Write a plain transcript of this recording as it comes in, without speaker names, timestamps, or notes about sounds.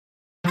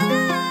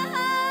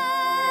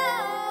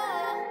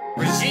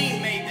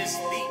Regime made this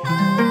beat.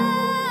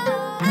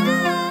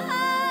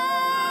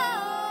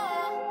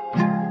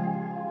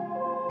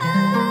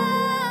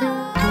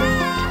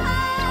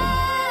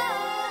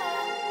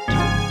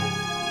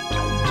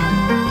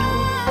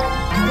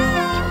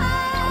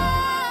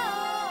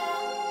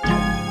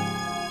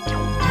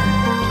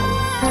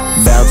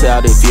 Bounce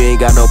out if you ain't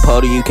got no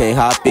podium, you can't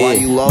hop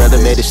in. Brother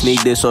made a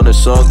sneak diss on the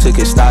song, took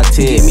it stock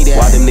 10.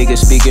 Why them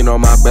niggas speaking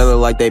on my brother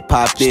like they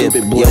popped in?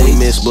 Yeah, we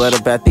miss blood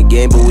up at the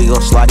game, but we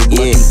gon' slide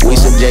again. We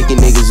some janky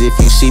niggas, if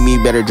you see me,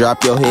 better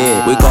drop your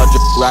head. We called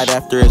right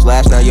after his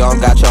last, now y'all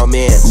got y'all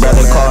man.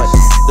 Brother called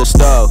the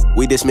stove,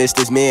 we dismissed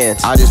his man.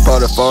 I just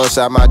pulled the phone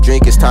inside my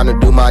drink, it's time to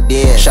do my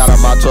dance. Shout out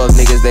my 12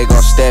 niggas, they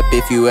gon' step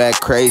if you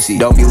act crazy.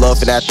 Don't be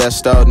loafing at that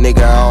stove,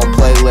 nigga, I don't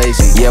play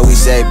lazy. Yeah, we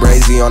say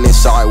brazy on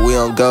this side, we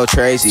don't go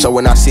crazy. So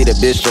when I see the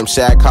bitch from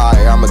Sac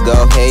High, I'ma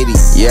go Haiti.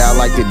 Yeah, I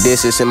like the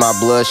diss, it's in my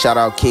blood, shout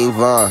out King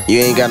Von. You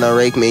ain't got no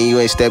rake, man, you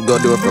ain't step, go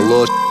do it for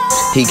Lil.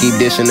 He keep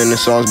dissing in the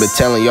songs, but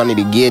telling y'all need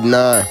to get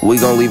none. We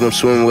gon' leave him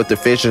swimming with the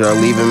fishes or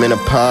leave him in a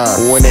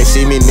pond. When they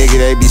see me, nigga,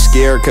 they be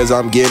scared cause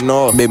I'm getting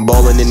off. Been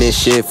bowling in this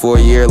shit for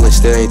a year, let's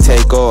still ain't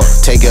take off.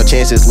 Take your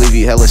chances, leave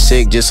you hella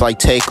sick, just like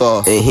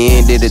Takeoff. And he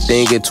ain't did a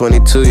thing at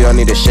 22, y'all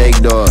need a shake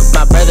dog.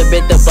 My brother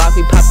bit the block,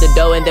 we pop the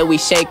dough and then we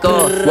shake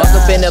off. Walk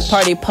up in the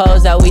party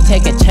pose, out we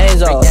taking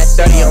chains off.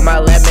 30 on my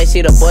lap, man,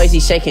 see the boys, he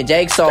shaking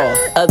Jake's off.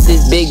 Up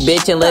this big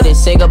bitch and let it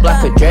sing up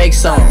like a Drake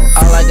song.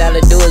 All I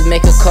gotta do is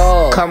make a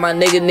call. Call my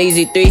nigga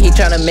Neezy 3, he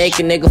tryna make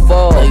a nigga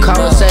fall.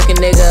 Call a second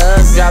nigga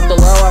up, drop the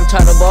low, I'm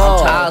tryna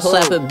ball. I'll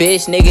slap a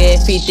bitch, nigga,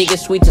 if he think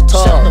it's sweet to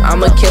talk.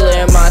 I'm a killer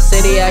in my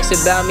city, ask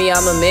about me,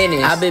 I'm a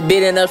menace. I been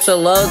beating up so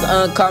lows,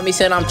 call me,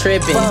 said I'm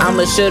tripping. I'm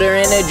a shooter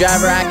and a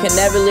driver, I can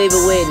never leave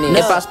a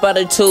witness. If I spot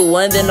a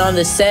 2-1, then on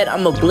the set,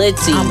 I'm a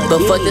blitzy. But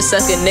fuck the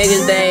sucking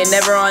niggas, they ain't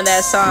never on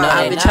that side.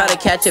 I been trying to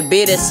catch a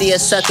beat and see a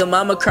sucker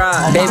mama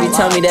cry. Baby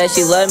tell me that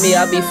she love me,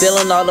 I be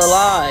feeling all the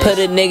lies. Put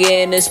a nigga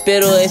in the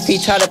spittle if he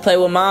try to play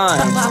with mine.